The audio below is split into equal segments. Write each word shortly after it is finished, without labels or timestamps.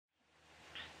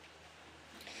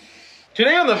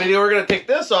Today on the video, we're going to take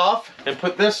this off and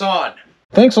put this on.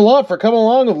 Thanks a lot for coming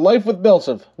along with Life with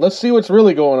BillSiff. Let's see what's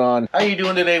really going on. How you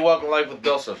doing today? Welcome to Life with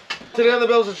BillSiff. Today on the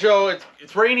BillSiff Show,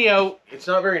 it's rainy out. It's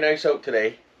not very nice out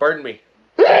today. Pardon me.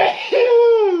 I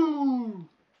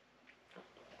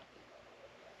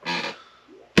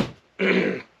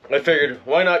figured,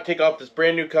 why not take off this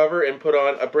brand new cover and put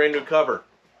on a brand new cover.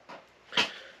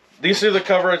 These are the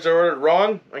covers I ordered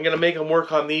wrong. I'm going to make them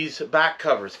work on these back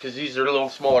covers because these are little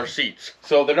smaller seats.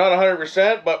 So they're not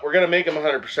 100%, but we're going to make them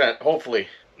 100%, hopefully.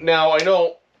 Now, I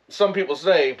know some people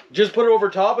say, just put it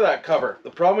over top of that cover. The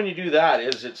problem when you do that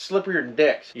is it's slipperier than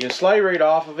dicks. You can slide right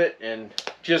off of it and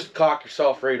just cock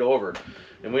yourself right over.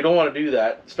 And we don't want to do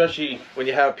that, especially when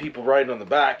you have people riding on the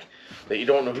back that you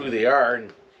don't know who they are.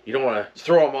 And you don't want to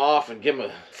throw them off and give them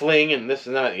a fling and this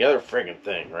and that and the other friggin'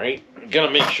 thing, right? You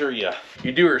gotta make sure you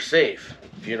do her safe,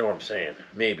 if you know what I'm saying.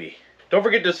 Maybe. Don't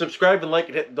forget to subscribe and like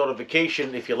and hit the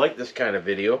notification if you like this kind of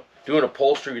video. Doing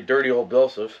upholstery with dirty old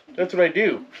BillSiff. That's what I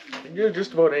do. I do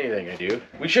just about anything I do.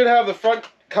 We should have the front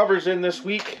covers in this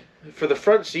week for the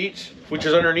front seats, which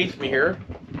is underneath me here.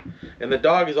 And the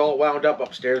dog is all wound up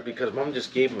upstairs because Mom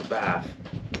just gave him a bath.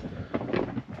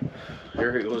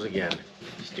 Here he goes again.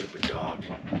 Stupid dog.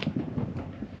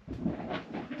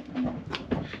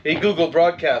 Hey Google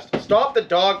Broadcast, stop the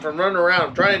dog from running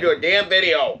around trying to do a damn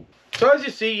video. So as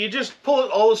you see, you just pull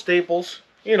all the staples.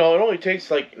 You know, it only takes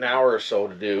like an hour or so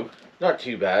to do. Not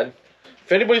too bad.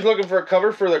 If anybody's looking for a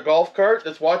cover for their golf cart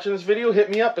that's watching this video, hit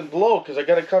me up and below because I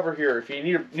got a cover here. If you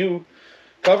need a new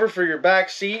cover for your back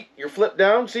seat, your flip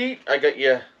down seat, I got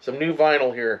you some new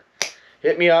vinyl here.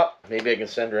 Hit me up. Maybe I can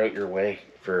send her out your way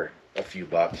for a few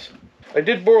bucks. I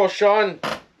did borrow Sean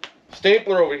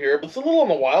stapler over here, but it's a little on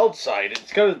the wild side.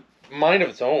 It's got a mind of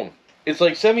its own. It's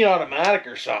like semi-automatic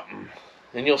or something.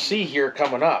 And you'll see here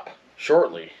coming up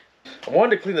shortly. I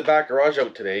wanted to clean the back garage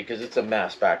out today because it's a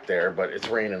mess back there, but it's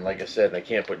raining like I said, and I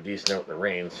can't put decent out in the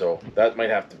rain, so that might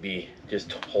have to be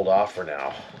just hold off for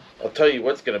now. I'll tell you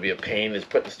what's going to be a pain is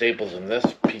putting staples in this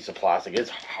piece of plastic. It's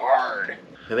hard.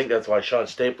 I think that's why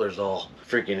Sean's stapler's all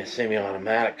freaking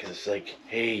semi-automatic, because it's like,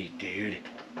 hey dude,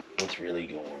 what's really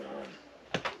going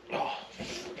on? Oh,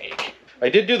 freak. I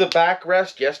did do the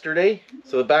backrest yesterday,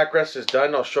 so the backrest is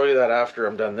done. I'll show you that after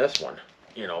I'm done this one,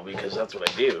 you know, because that's what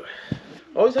I do.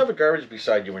 Always have a garbage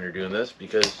beside you when you're doing this,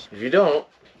 because if you don't,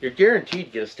 you're guaranteed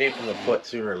to get a staple in the foot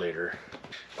sooner or later.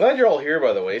 Glad you're all here,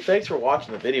 by the way. Thanks for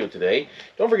watching the video today.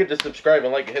 Don't forget to subscribe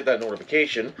and like and hit that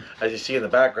notification, as you see in the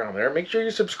background there. Make sure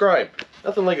you subscribe.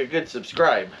 Nothing like a good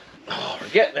subscribe. Oh, we're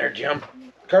getting there, Jim.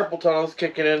 Carpal tunnel's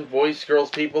kicking in. Boys, girls,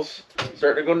 peoples.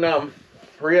 Starting to go numb.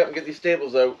 Hurry up and get these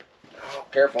staples out. Oh,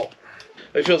 careful.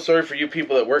 I feel sorry for you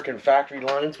people that work in factory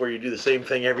lines where you do the same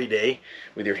thing every day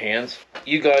with your hands.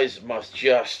 You guys must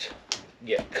just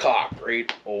get cocked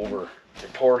right over your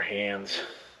poor hands.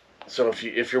 So if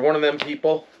you're one of them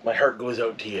people, my heart goes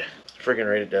out to you. Friggin'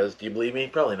 right it does. Do you believe me?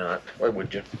 Probably not. Why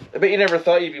would you? I bet you never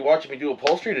thought you'd be watching me do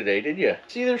upholstery today, did you?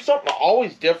 See, there's something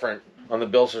always different on the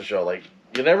BillSiff Show. Like,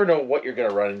 you never know what you're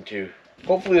gonna run into.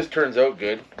 Hopefully this turns out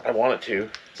good. I want it to.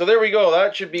 So there we go.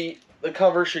 That should be, the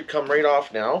cover should come right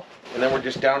off now. And then we're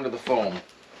just down to the foam.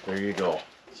 There you go.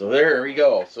 So there we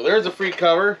go. So there's a free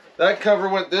cover. That cover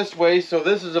went this way. So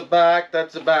this is a back.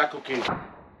 That's a back. Okay.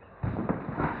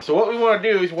 So what we want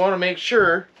to do is we want to make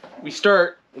sure we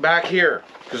start back here,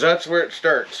 because that's where it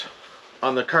starts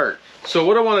on the cart. So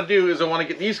what I want to do is I want to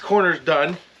get these corners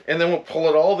done, and then we'll pull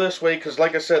it all this way, because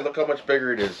like I said, look how much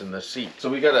bigger it is in the seat. So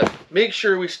we got to make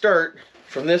sure we start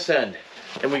from this end,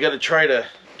 and we got to try to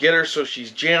get her so she's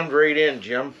jammed right in,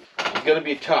 Jim. It's going to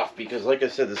be tough, because like I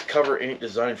said, this cover ain't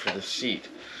designed for this seat.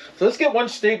 So let's get one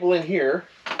staple in here,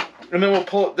 and then we'll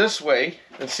pull it this way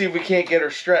and see if we can't get her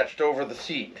stretched over the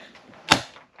seat.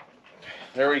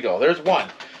 There we go. There's one.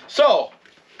 So,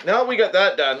 now we got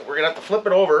that done, we're going to have to flip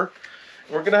it over.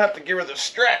 And we're going to have to give her the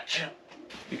stretch.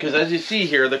 Because as you see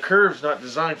here, the curve's not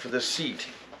designed for this seat.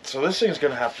 So this thing's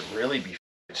going to have to really be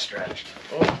stretched.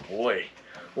 Oh boy.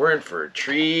 We're in for a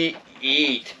treat.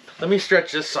 Let me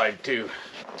stretch this side too.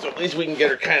 So at least we can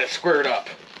get her kind of squared up.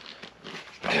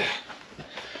 And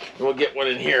we'll get one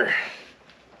in here.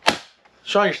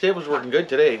 Sean, your staple's working good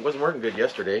today. It wasn't working good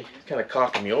yesterday. It's kind of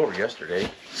cocking me over yesterday.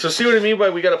 So see what I mean by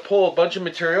we got to pull a bunch of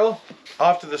material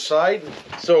off to the side.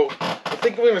 So I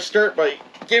think we're going to start by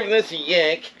giving this a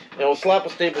yank. And we'll slap a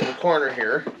staple in the corner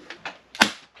here.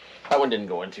 That one didn't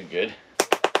go in too good.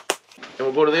 And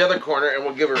we'll go to the other corner and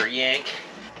we'll give her a yank.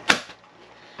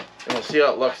 And we'll see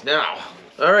how it looks now.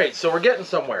 Alright, so we're getting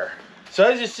somewhere. So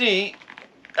as you see,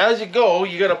 as you go,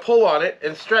 you got to pull on it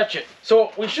and stretch it.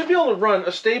 So we should be able to run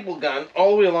a staple gun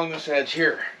all the way along this edge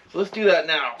here. So let's do that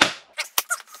now.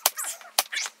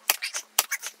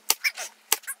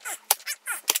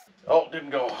 Oh, didn't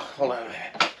go. Hold on a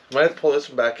minute. Might have to pull this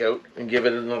one back out and give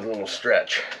it another little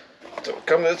stretch. So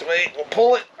come this way, we'll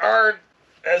pull it hard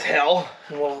as hell,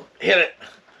 and we'll hit it.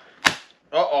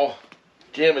 Uh-oh,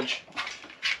 jammage.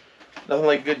 Nothing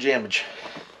like good jammage.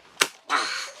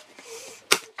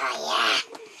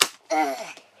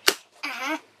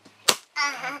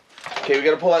 Okay, we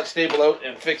gotta pull that staple out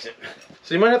and fix it.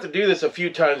 So you might have to do this a few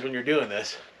times when you're doing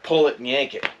this. Pull it and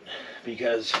yank it,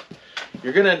 because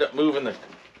you're gonna end up moving it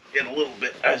a little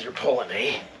bit as you're pulling,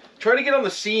 eh? Try to get on the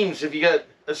seams. If you got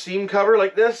a seam cover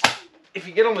like this, if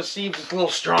you get on the seams, it's a little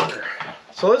stronger.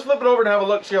 So let's flip it over and have a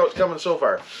look, see how it's coming so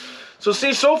far. So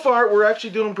see, so far, we're actually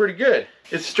doing pretty good.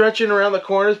 It's stretching around the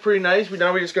corners pretty nice.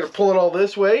 Now we just gotta pull it all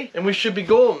this way, and we should be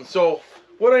golden. So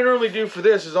what I normally do for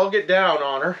this is I'll get down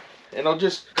on her, and I'll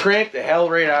just crank the hell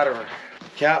right out of her.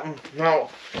 Captain, now,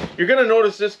 you're gonna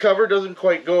notice this cover doesn't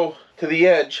quite go to the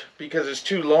edge because it's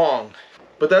too long.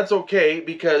 But that's okay,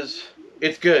 because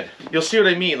it's good. You'll see what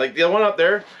I mean. Like the one up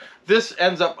there, this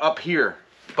ends up here.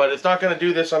 But it's not going to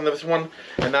do this on this one,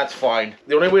 and that's fine.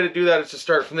 The only way to do that is to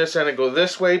start from this end and go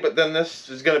this way, but then this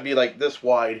is going to be like this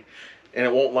wide, and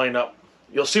it won't line up.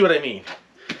 You'll see what I mean.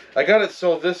 I got it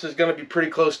so this is going to be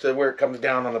pretty close to where it comes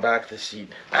down on the back of the seat.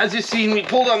 As you see, we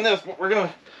pulled on this, but we're going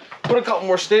to put a couple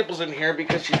more staples in here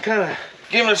because she's kind of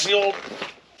giving us the old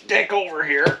deck over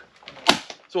here.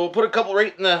 So we'll put a couple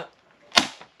right in the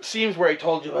seams where I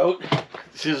told you about.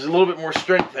 See, there's a little bit more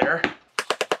strength there.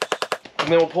 And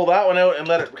then we'll pull that one out and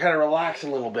let it kind of relax a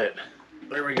little bit.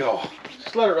 There we go.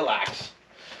 Just let it relax.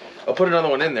 I'll put another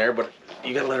one in there, but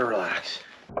you gotta let it relax.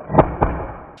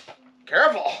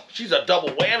 Careful! She's a double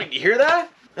whammy. Do you hear that?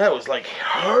 That was like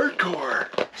hardcore.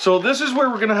 So this is where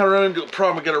we're gonna have to run into a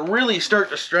problem. We gotta really start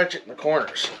to stretch it in the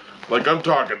corners. Like I'm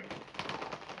talking.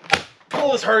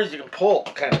 Pull as hard as you can pull,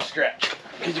 kind of stretch.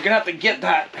 Because you're gonna have to get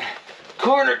that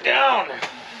corner down.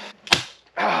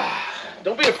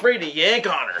 Don't be afraid to yank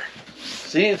on her.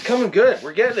 See, it's coming good.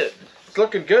 We're getting it. It's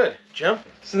looking good, Jim.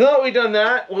 So now that we've done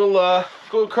that, we'll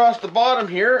go across the bottom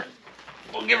here.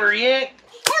 We'll give her a yank.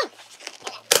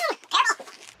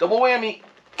 Double whammy.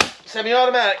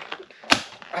 Semi-automatic.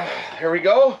 Here we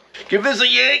go. Give this a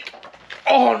yank.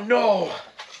 Oh, no.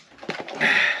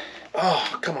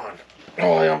 Oh, come on.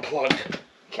 Oh, I unplugged.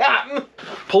 Captain.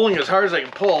 Pulling as hard as I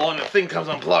can pull, and the thing comes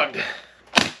unplugged.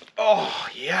 Oh,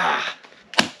 yeah.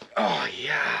 Oh,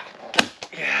 yeah.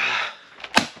 Yeah.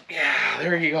 Yeah,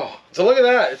 there you go. So look at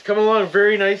that. It's coming along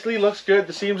very nicely. Looks good.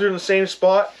 The seams are in the same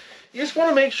spot. You just want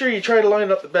to make sure you try to line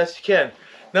it up the best you can.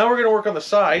 Now we're going to work on the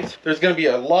sides. There's going to be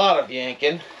a lot of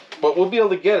yanking, but we'll be able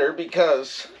to get her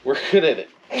because we're good at it.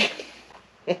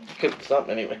 Good at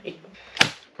something anyway.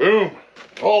 Boom.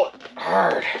 Pull it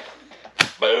hard.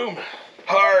 Boom.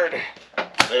 Hard.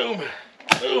 Boom.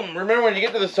 Boom. Remember, when you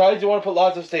get to the sides, you want to put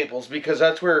lots of staples because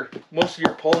that's where most of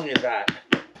your pulling is at.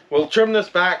 We'll trim this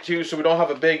back too so we don't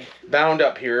have a big bound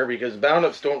up here because bound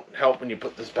ups don't help when you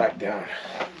put this back down.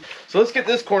 So let's get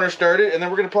this corner started, and then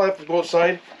we're going to probably have to go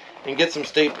outside and get some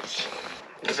staples.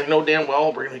 Because I know damn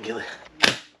well we're going to get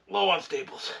low on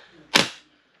staples.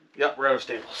 Yep, we're out of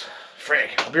staples.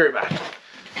 Frank, I'll be right back.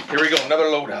 Here we go, another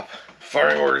load up.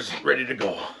 Firing orders ready to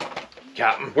go.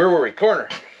 Captain, where were we? Corner.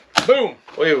 Boom.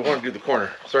 Oh yeah, we want to do the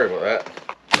corner. Sorry about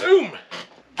that. Boom.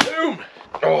 Boom.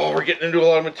 Oh, we're getting into a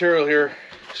lot of material here.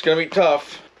 It's gonna be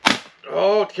tough.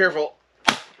 Oh, careful.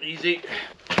 Easy.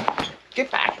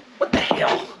 Get back. What the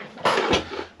hell?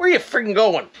 Where are you freaking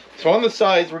going? So on the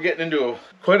sides, we're getting into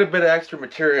quite a bit of extra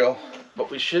material, but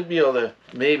we should be able to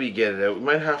maybe get it out. We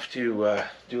might have to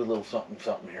do a little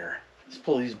something here. Let's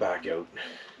pull these back out.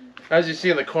 As you see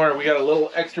in the corner, we got a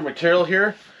little extra material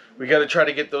here. We got to try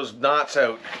to get those knots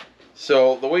out.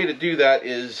 So the way to do that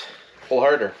is pull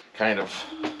harder, kind of.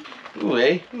 Ooh,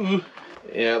 eh? Ooh.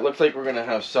 Yeah, it looks like we're gonna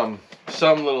have some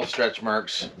little stretch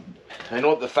marks. I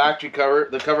know the factory cover,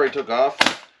 the cover I took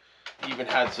off, even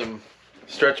had some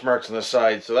stretch marks on the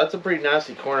side. So that's a pretty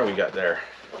nasty corner we got there.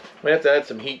 We have to add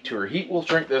some heat to her. Heat will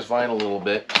shrink this vinyl a little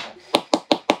bit.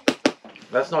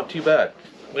 That's not too bad.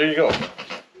 There you go.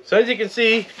 So as you can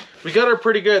see, we got her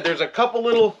pretty good. There's a couple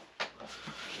little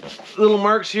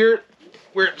marks here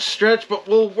where it's stretched, but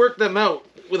we'll work them out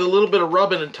with a little bit of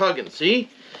rubbing and tugging. See?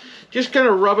 Just kind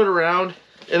of rub it around,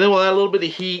 and then we'll add a little bit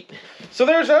of heat. So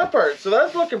there's that part. So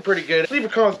that's looking pretty good. Leave a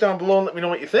comment down below and let me know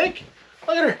what you think.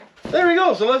 Look at her. There we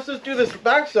go. So let's just do this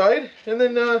backside, and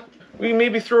then we can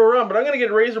maybe throw her on. But I'm going to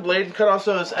get a razor blade and cut off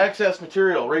some of this excess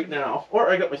material right now. Or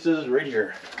I got my scissors right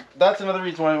here. That's another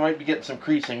reason why we might be getting some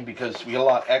creasing, because we got a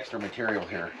lot of extra material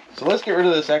here. So let's get rid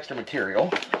of this extra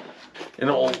material, and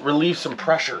it will relieve some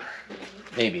pressure.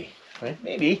 Maybe. Right?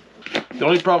 Maybe. The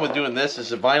only problem with doing this is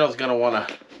the vinyl's going to want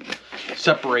to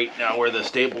separate now where the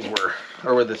staples were,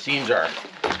 or where the seams are.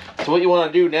 So what you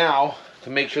want to do now to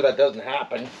make sure that doesn't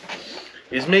happen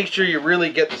is make sure you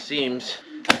really get the seams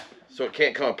so it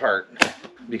can't come apart,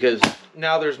 because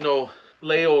now there's no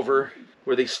layover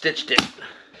where they stitched it,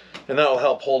 and that'll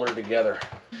help hold her together.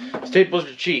 Staples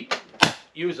are cheap,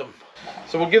 use them.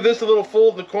 So we'll give this a little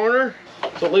fold in the corner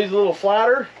so it lays a little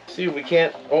flatter. See if we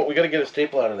can't, oh, we got to get a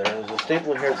staple out of there. There's a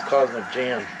staple in here that's causing a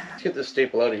jam. Let's get this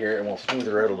staple out of here and we'll smooth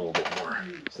her out a little bit more.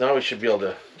 So now we should be able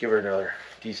to give her another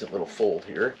decent little fold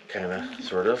here, kind of,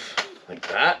 sort of, like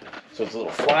that. So it's a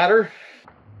little flatter.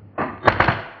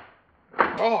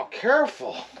 Oh,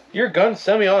 careful. Your gun's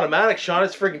semi-automatic, Sean.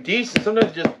 It's freaking decent.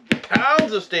 Sometimes it just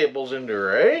pounds the staples into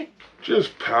her, eh?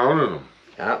 Just pounding them.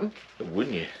 Happen?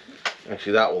 Wouldn't you?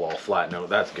 Actually, that will all flatten out.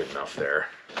 That's good enough there.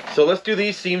 So let's do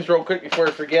these seams real quick before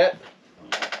I forget.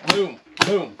 Boom,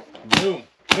 boom, boom,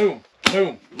 boom,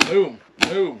 boom, boom,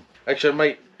 boom. Actually, I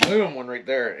might boom one right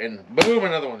there and boom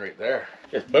another one right there.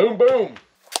 Just boom, boom.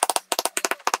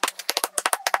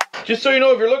 Just so you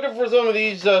know, if you're looking for some of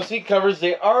these seat covers,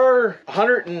 they are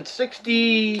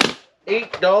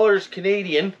 $168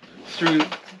 Canadian through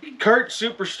Cart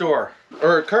Superstore,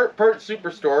 or Cart Part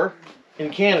Superstore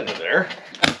in Canada there.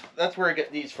 That's where I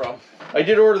get these from. I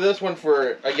did order this one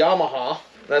for a Yamaha.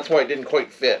 That's why it didn't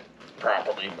quite fit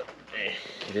properly, but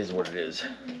it is what it is.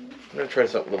 I'm gonna try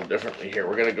something a little differently here.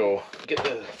 We're gonna go get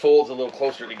the folds a little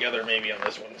closer together maybe on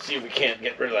this one. See if we can't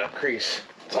get rid of that crease.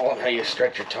 It's all on how you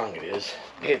stretch your tongue, it is.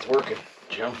 Hey, it's working,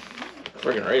 Jim.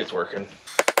 Friggin' right, it's working.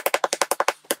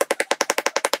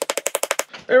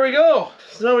 There we go.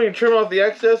 So now we can trim off the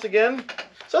excess again.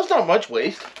 So that's not much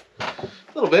waste. A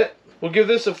little bit. We'll give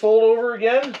this a fold over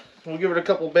again. We'll give it a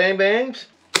couple bang bangs.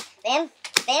 Bam,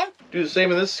 bam. Do the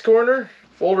same in this corner.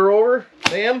 Fold her over.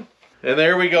 Bam. And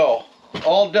there we go.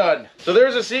 All done. So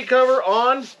there's a seat cover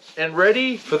on and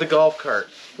ready for the golf cart.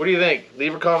 What do you think?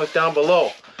 Leave your comments down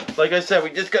below. Like I said, we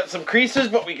just got some creases,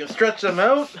 but we can stretch them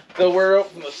out. They'll wear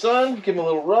out from the sun. Give them a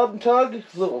little rub and tug, a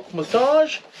little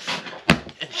massage.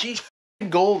 And she's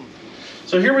golden.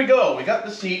 So here we go. We got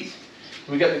the seat.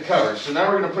 We got the cover. So now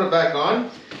we're going to put it back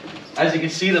on. As you can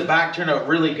see, the back turned out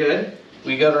really good.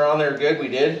 We got her on there good, we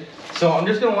did. So I'm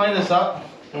just going to line this up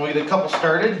and we'll get a couple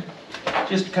started.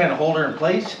 Just to kind of hold her in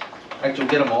place. Actually,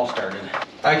 we'll get them all started.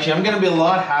 Actually, I'm going to be a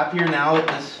lot happier now that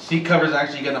this seat cover is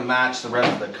actually going to match the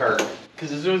rest of the cart.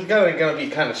 Because it's going to be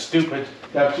kind of stupid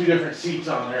to have two different seats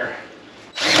on there.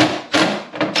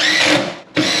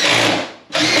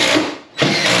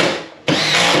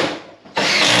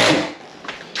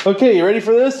 Okay, you ready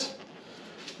for this?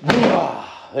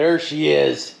 There she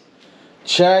is.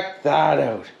 Check that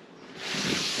out.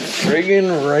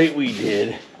 Friggin' right we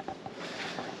did.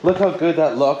 Look how good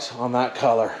that looks on that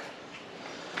color.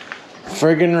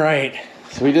 Friggin' right.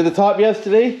 So we did the top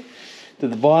yesterday,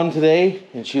 did the bottom today,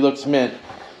 and she looks mint.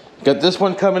 Got this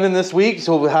one coming in this week,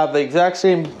 so we'll have the exact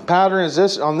same pattern as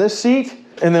this on this seat,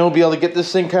 and then we'll be able to get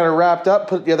this thing kind of wrapped up,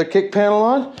 put the other kick panel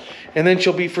on, and then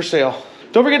she'll be for sale.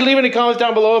 Don't forget to leave any comments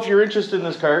down below if you're interested in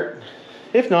this cart.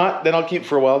 If not, then I'll keep it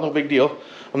for a while, no big deal.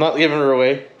 I'm not giving her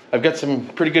away. I've got some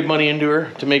pretty good money into her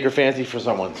to make her fancy for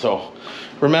someone. So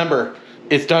remember,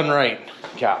 it's done right,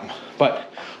 Captain.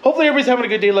 But hopefully everybody's having a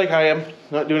good day like I am.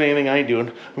 Not doing anything I ain't doing.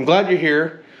 I'm glad you're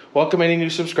here. Welcome any new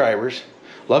subscribers.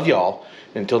 Love y'all.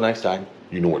 Until next time.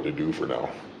 You know what to do for now.